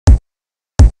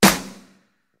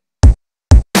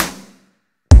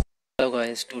Hello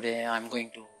guys, today I'm going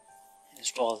to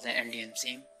install the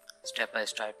ndnSIM step by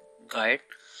step guide.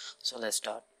 So let's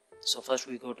start. So first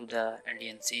we go to the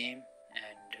ndnSIM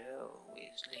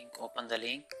and open the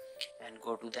link and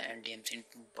go to the ndnSIM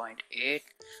 2.8.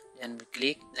 Then we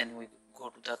click, then we go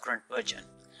to the current version.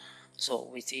 So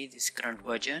we see this current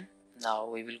version. Now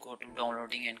we will go to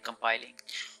downloading and compiling.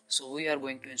 So we are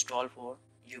going to install for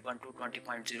Ubuntu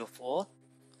 20.04.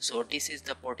 So this is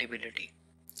the portability.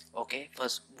 Okay,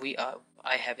 first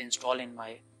I have installed in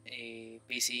my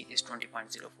PC is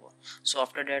 20.04. so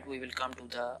after that we will come to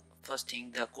the first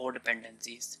thing, the core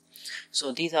dependencies.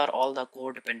 So these are all the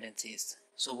core dependencies,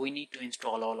 so we need to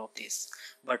install all of this,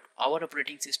 but our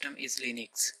operating system is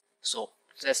Linux. So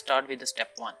let's start with the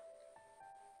step 1.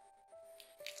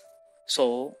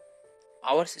 So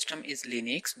our system is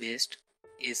Linux based,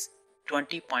 is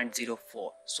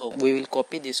 20.04. so we will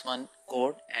copy this one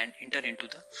code and enter into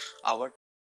the our.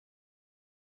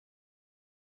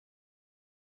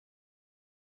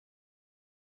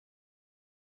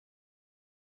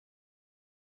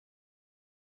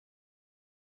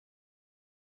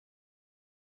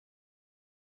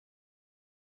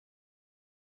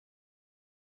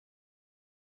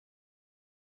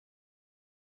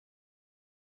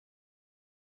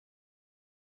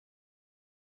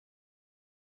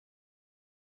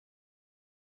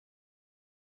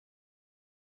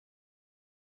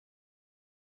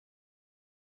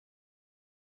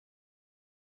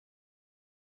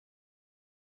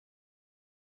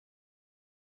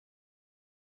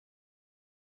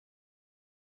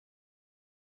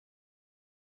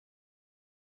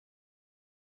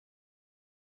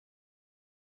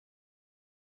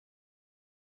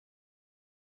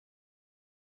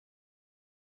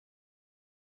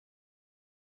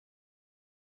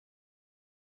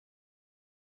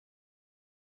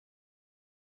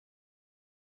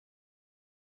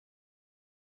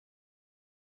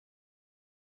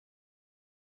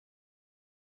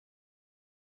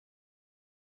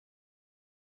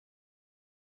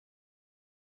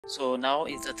 So now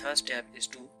is the third step is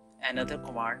to another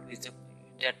command which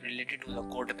that related to the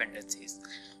core dependencies.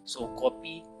 So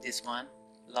copy this one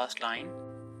last line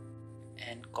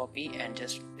and copy and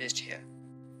just paste here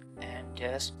and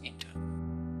just enter.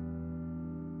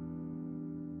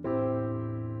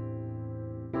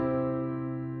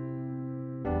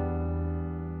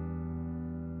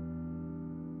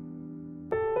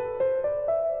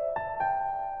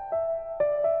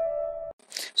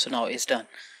 So now it's done.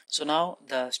 So now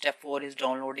the step 4 is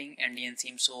downloading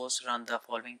ndnSIM source. Run the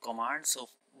following commands. So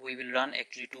we will run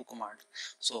actually two commands.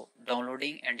 So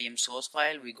downloading ndnSIM source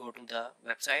file, we go to the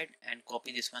website and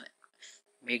copy this one,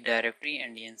 make directory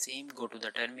ndnSIM, go to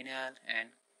the terminal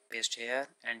and paste here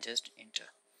and just enter.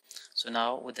 So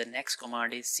now with the next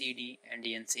command is cd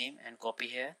ndnSIM and copy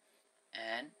here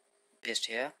and paste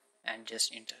here and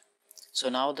just enter. So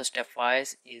now the step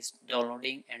 5 is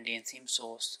downloading ndnSIM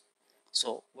source.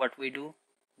 So what we do,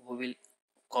 we will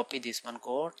copy this one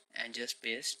code and just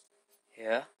paste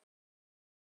here.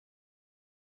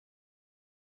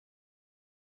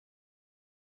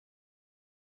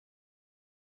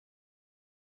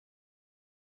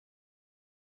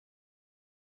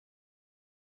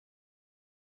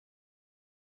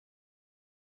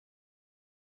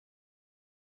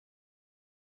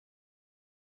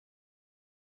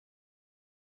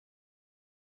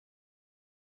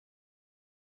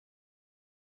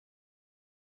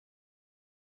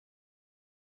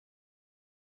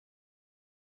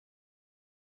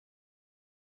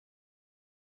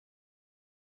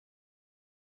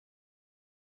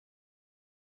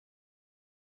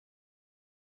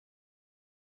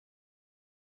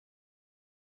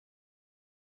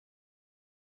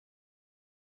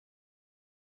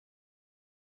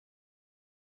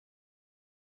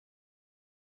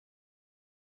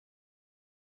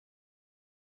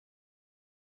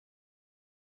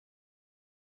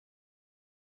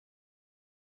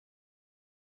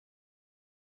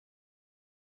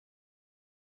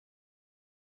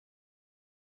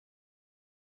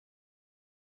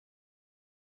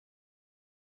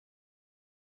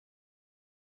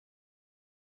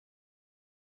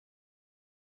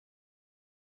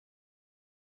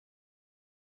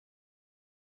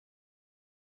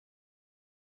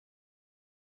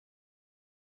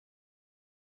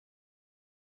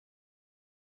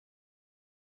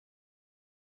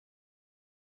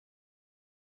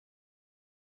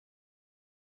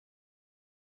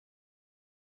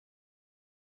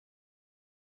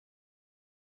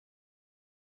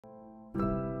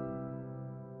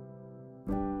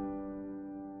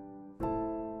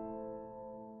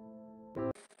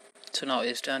 So now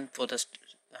it's done for the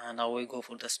now we go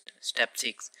for the step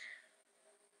 6.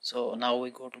 So now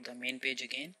we go to the main page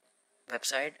again,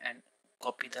 website, and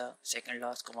copy the second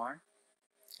last command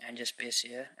and just paste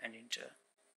here and enter.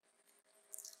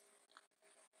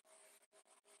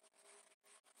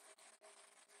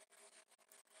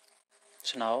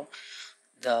 So now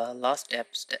the last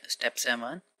step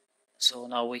 7. So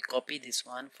now we copy this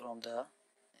one from the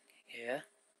here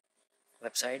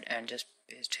website and just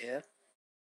paste here.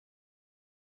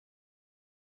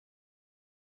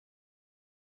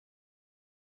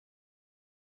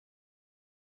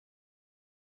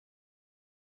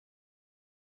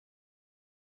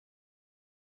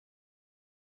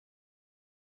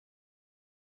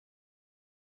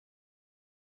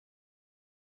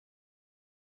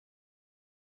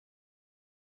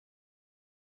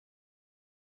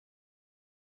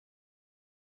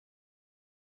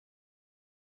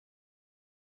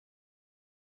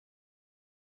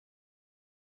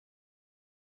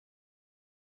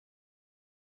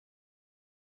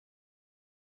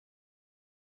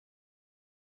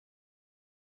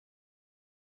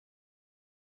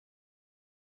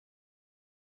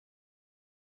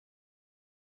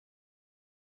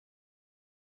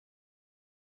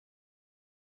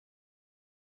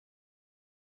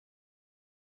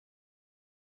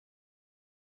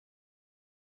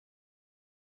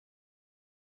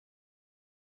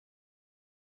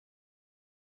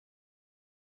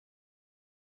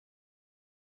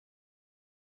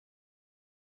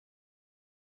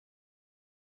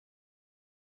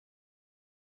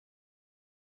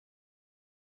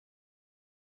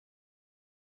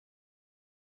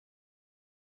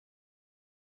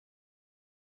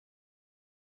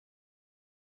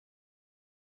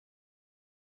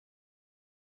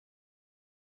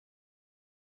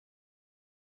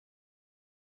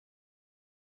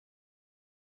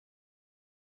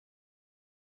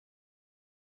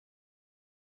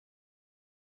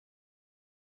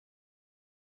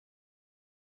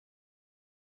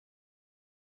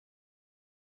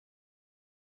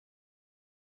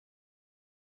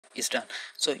 Is done.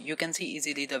 So you can see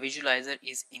easily the visualizer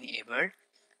is enabled,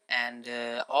 and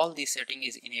all this setting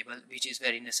is enabled, which is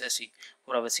very necessary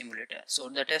for our simulator. So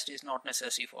the test is not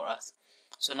necessary for us.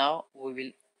 So now we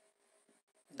will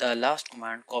the last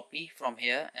command copy from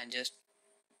here and just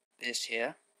paste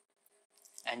here,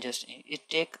 and just it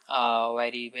take a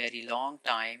very long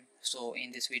time. So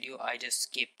in this video I just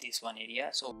skip this one area.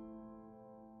 So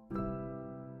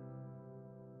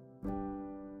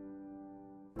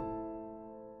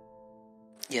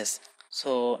yes,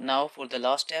 so now for the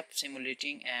last step,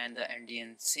 simulating and the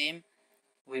ndnSIM,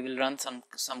 we will run some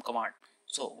command.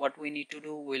 So what we need to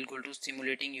do, we'll go to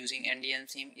simulating using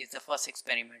ndnSIM is the first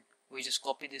experiment. We just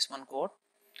copy this one code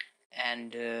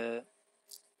and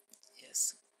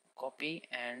yes, copy,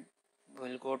 and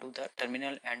we'll go to the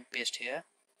terminal and paste here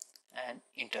and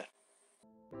enter.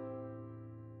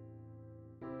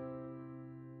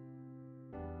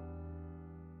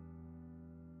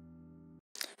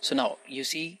 So now you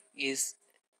see is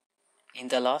in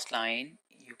the last line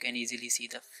you can easily see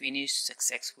the finished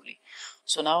successfully.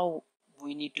 So now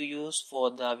we need to use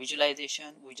for the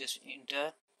visualization, we just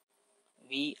enter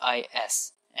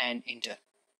VIS and enter.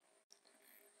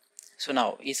 So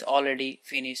now it's already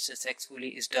finished successfully,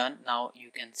 is done. Now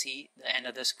you can see the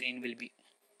another screen will be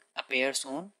appear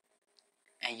soon,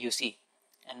 and you see,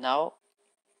 and now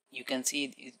you can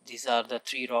see these are the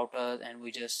 3 routers, and we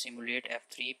just simulate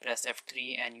F3, press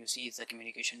F3, and you see the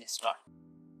communication is start.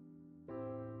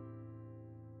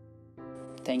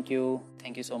 Thank you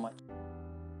so much.